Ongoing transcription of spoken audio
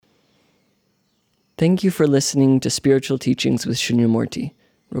Thank you for listening to Spiritual Teachings with Shunyamurti,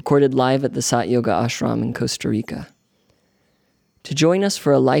 recorded live at the Sat Yoga Ashram in Costa Rica. To join us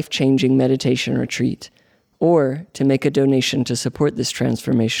for a life-changing meditation retreat, or to make a donation to support this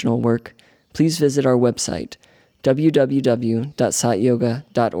transformational work, please visit our website,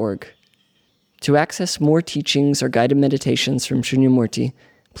 www.satyoga.org. To access more teachings or guided meditations from Shunyamurti,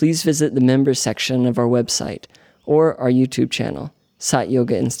 please visit the members section of our website or our YouTube channel, Sat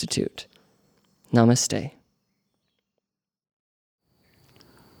Yoga Institute. Namaste.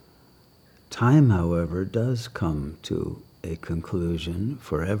 Time, however, does come to a conclusion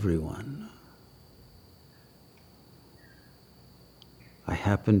for everyone. I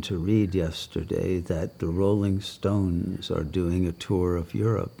happened to read yesterday that the Rolling Stones are doing a tour of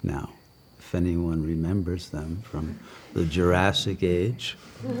Europe now, if anyone remembers them from the Jurassic Age.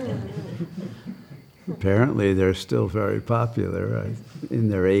 Apparently they're still very popular in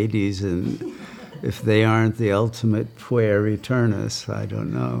their 80s, and if they aren't the ultimate puer aeternus, I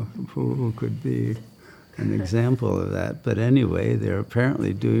don't know who could be an example of that. But anyway, they're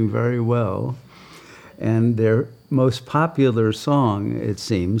apparently doing very well. And their most popular song, it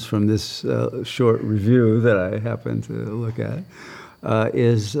seems, from this short review that I happened to look at,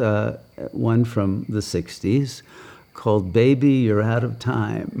 is one from the 60s called Baby, You're Out of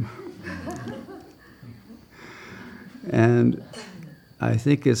Time. And I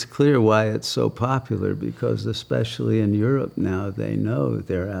think it's clear why it's so popular, because especially in Europe now, they know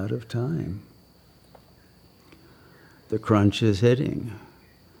they're out of time. The crunch is hitting.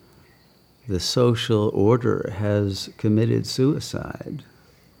 The social order has committed suicide.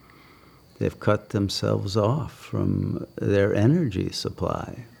 They've cut themselves off from their energy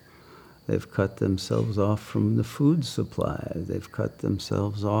supply. They've cut themselves off from the food supply. They've cut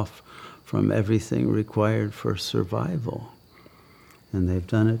themselves off from everything required for survival. And they've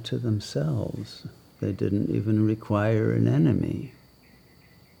done it to themselves. They didn't even require an enemy.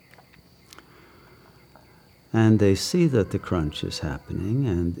 And they see that the crunch is happening,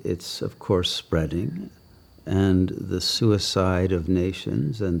 and it's, of course, spreading. And the suicide of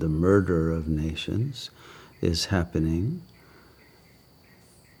nations and the murder of nations is happening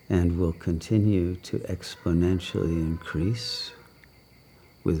and will continue to exponentially increase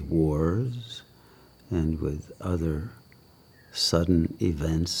with wars and with other sudden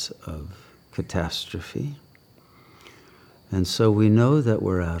events of catastrophe. And so we know that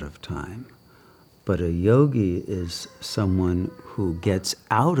we're out of time. But a yogi is someone who gets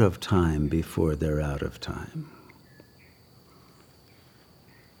out of time before they're out of time.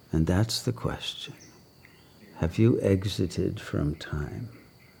 And that's the question. Have you exited from time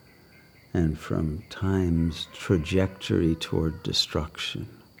and from time's trajectory toward destruction,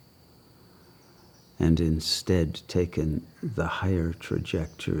 and instead taken the higher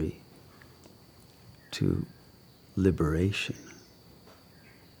trajectory to liberation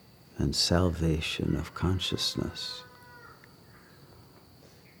and salvation of consciousness?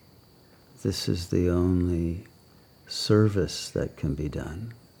 This is the only service that can be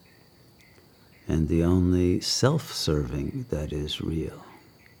done, and the only self-serving that is real.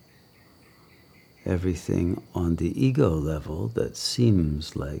 Everything on the ego level that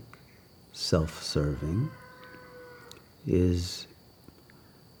seems like self-serving is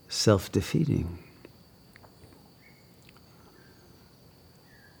self-defeating.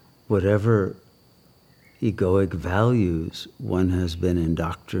 Whatever egoic values one has been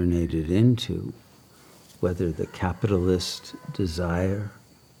indoctrinated into, whether the capitalist desire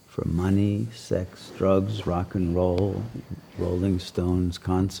for money, sex, drugs, rock and roll, Rolling Stones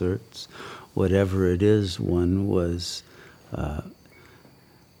concerts, whatever it is one was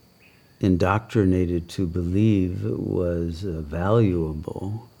indoctrinated to believe was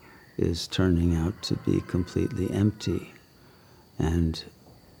valuable, is turning out to be completely empty and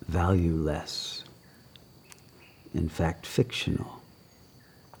valueless, in fact fictional.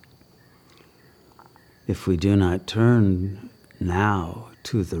 If we do not turn now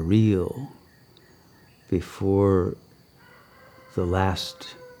to the real before the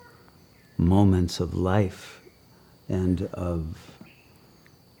last moments of life and of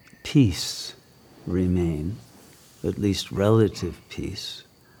peace remain, at least relative peace,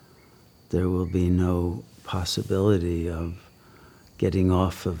 there will be no possibility of getting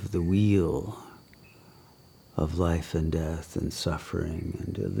off of the wheel of life and death and suffering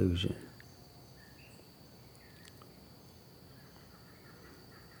and illusion.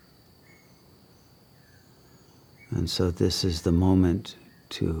 And so this is the moment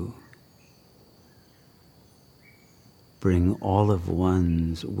to bring all of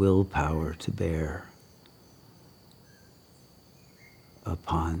one's willpower to bear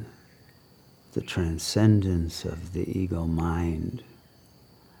upon the transcendence of the ego mind,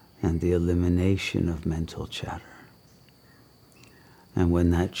 and the elimination of mental chatter. And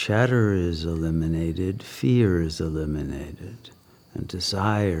when that chatter is eliminated, fear is eliminated, and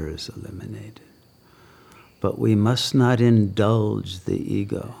desire is eliminated. But we must not indulge the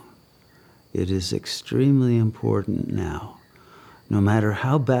ego. It is extremely important now, no matter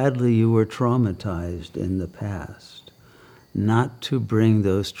how badly you were traumatized in the past, not to bring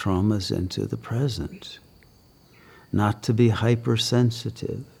those traumas into the present, not to be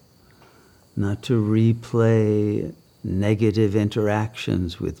hypersensitive, not to replay negative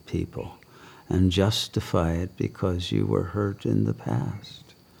interactions with people and justify it because you were hurt in the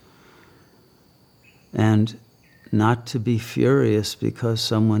past. And not to be furious because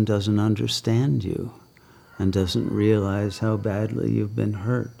someone doesn't understand you and doesn't realize how badly you've been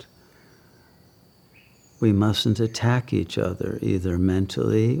hurt. We mustn't attack each other, either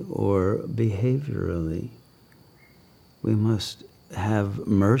mentally or behaviorally. We must have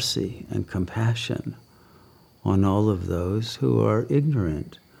mercy and compassion on all of those who are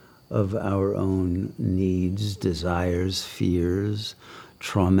ignorant of our own needs, desires, fears,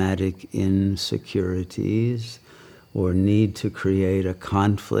 traumatic insecurities, or need to create a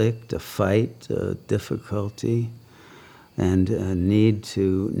conflict, a fight, a difficulty, and a need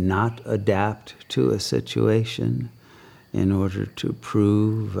to not adapt to a situation in order to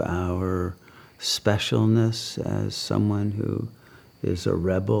prove our specialness as someone who is a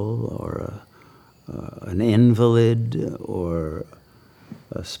rebel or an invalid or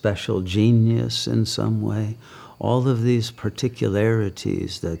a special genius in some way. All of these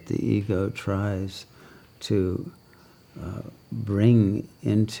particularities that the ego tries to bring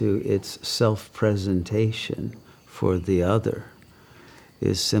into its self-presentation for the other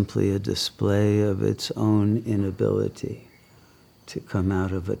is simply a display of its own inability to come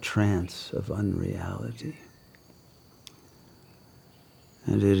out of a trance of unreality.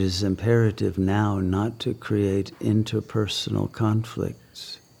 And it is imperative now not to create interpersonal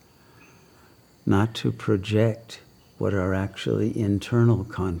conflicts, not to project what are actually internal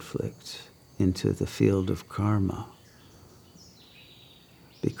conflicts into the field of karma,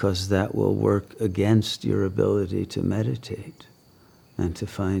 because that will work against your ability to meditate and to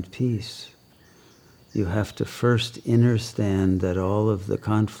find peace. You have to first understand that all of the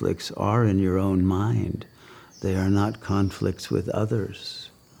conflicts are in your own mind. They are not conflicts with others.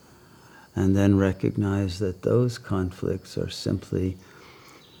 And then recognize that those conflicts are simply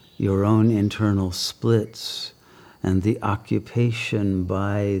your own internal splits and the occupation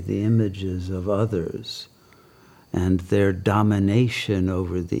by the images of others and their domination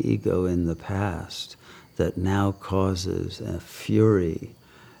over the ego in the past that now causes a fury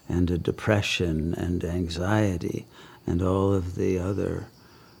and a depression and anxiety and all of the other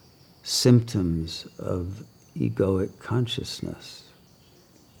symptoms of egoic consciousness.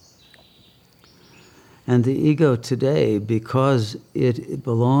 And the ego today, because it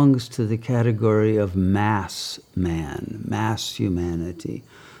belongs to the category of mass man, mass humanity,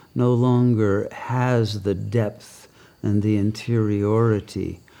 no longer has the depth and the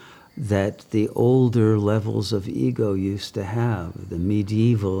interiority that the older levels of ego used to have. The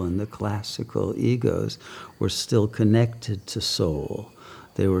medieval and the classical egos were still connected to soul.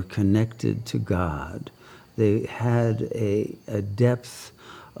 They were connected to God. They had a depth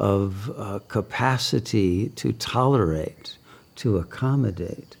of capacity to tolerate, to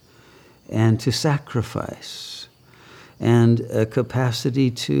accommodate, and to sacrifice, and a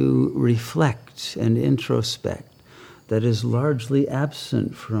capacity to reflect and introspect that is largely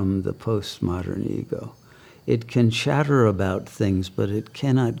absent from the postmodern ego. It can chatter about things, but it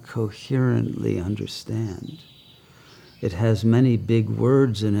cannot coherently understand. It has many big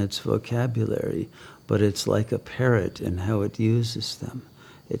words in its vocabulary, but it's like a parrot in how it uses them.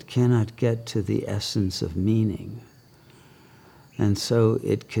 It cannot get to the essence of meaning. And so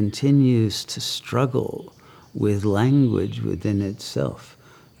it continues to struggle with language within itself,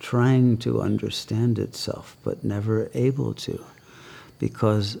 trying to understand itself, but never able to,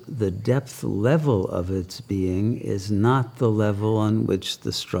 because the depth level of its being is not the level on which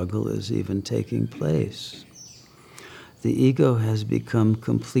the struggle is even taking place. The ego has become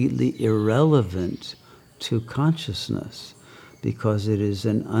completely irrelevant to consciousness because it is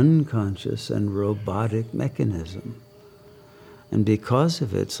an unconscious and robotic mechanism. And because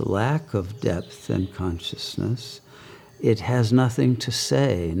of its lack of depth and consciousness, it has nothing to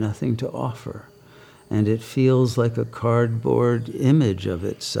say, nothing to offer. And it feels like a cardboard image of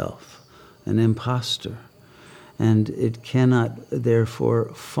itself, an imposter. And it cannot,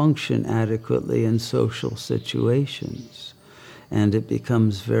 therefore, function adequately in social situations. and it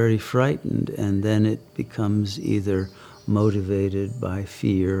becomes very frightened, and then it becomes either motivated by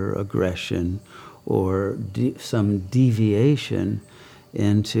fear, aggression, or some deviation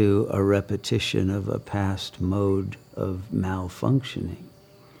into a repetition of a past mode of malfunctioning.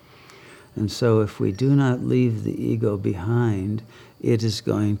 And so if we do not leave the ego behind, it is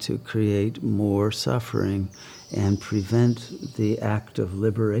going to create more suffering and prevent the act of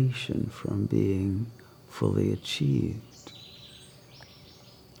liberation from being fully achieved.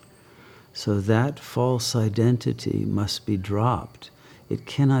 So that false identity must be dropped. It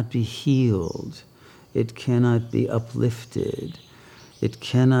cannot be healed. It cannot be uplifted. It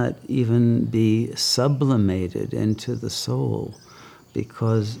cannot even be sublimated into the soul,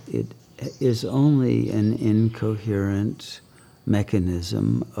 because it is only an incoherent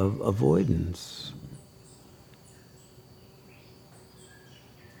mechanism of avoidance.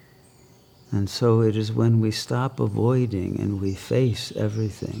 And so it is when we stop avoiding and we face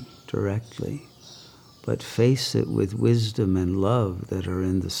everything directly, but face it with wisdom and love that are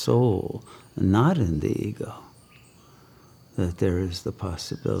in the soul, and not in the ego, that there is the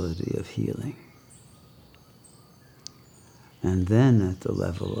possibility of healing. And then at the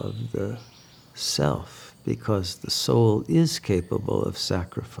level of the self, because the soul is capable of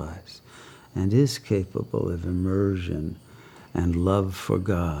sacrifice and is capable of immersion and love for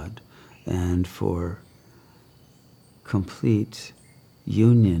God and for complete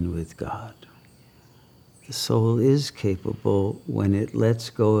union with God. The soul is capable when it lets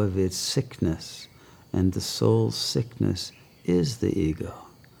go of its sickness, and the soul's sickness is the ego.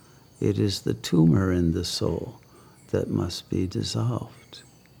 It is the tumor in the soul that must be dissolved.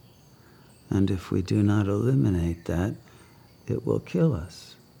 And if we do not eliminate that, it will kill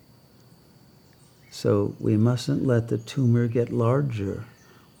us. So we mustn't let the tumor get larger.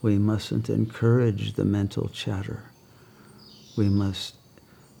 We mustn't encourage the mental chatter. We must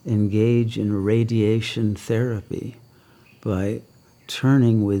engage in radiation therapy by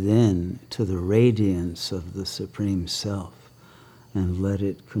turning within to the radiance of the Supreme Self, and let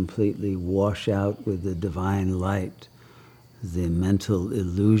it completely wash out with the divine light the mental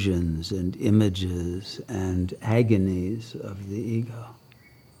illusions and images and agonies of the ego.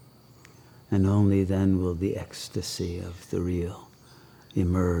 And only then will the ecstasy of the real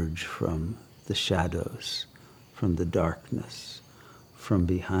emerge from the shadows, from the darkness, from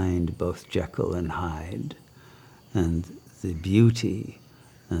behind both Jekyll and Hyde, and the beauty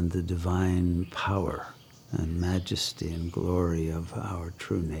and the divine power and majesty and glory of our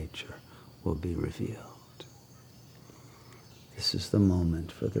true nature will be revealed. This is the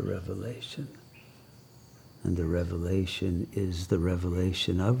moment for the revelation. And the revelation is the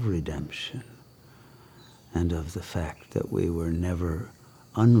revelation of redemption and of the fact that we were never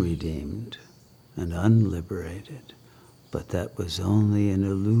unredeemed and unliberated, but that was only an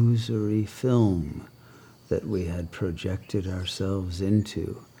illusory film that we had projected ourselves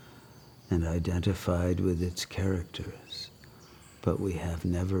into and identified with its characters. But we have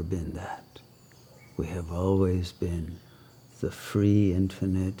never been that. We have always been the free,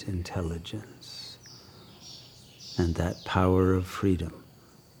 infinite intelligence. And that power of freedom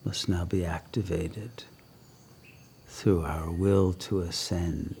must now be activated through our will to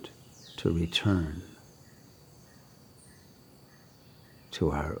ascend, to return to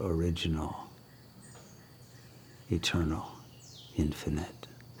our original, eternal, infinite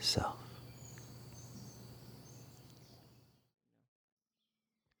self.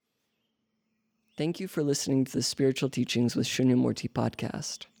 Thank you for listening to the Spiritual Teachings with Shunyamurti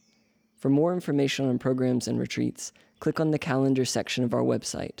podcast. For more information on programs and retreats, click on the calendar section of our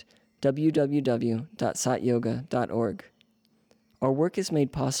website, www.satyoga.org. Our work is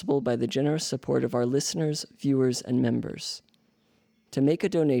made possible by the generous support of our listeners, viewers, and members. To make a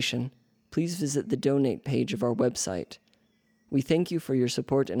donation, please visit the donate page of our website. We thank you for your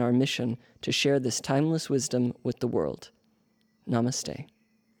support in our mission to share this timeless wisdom with the world. Namaste.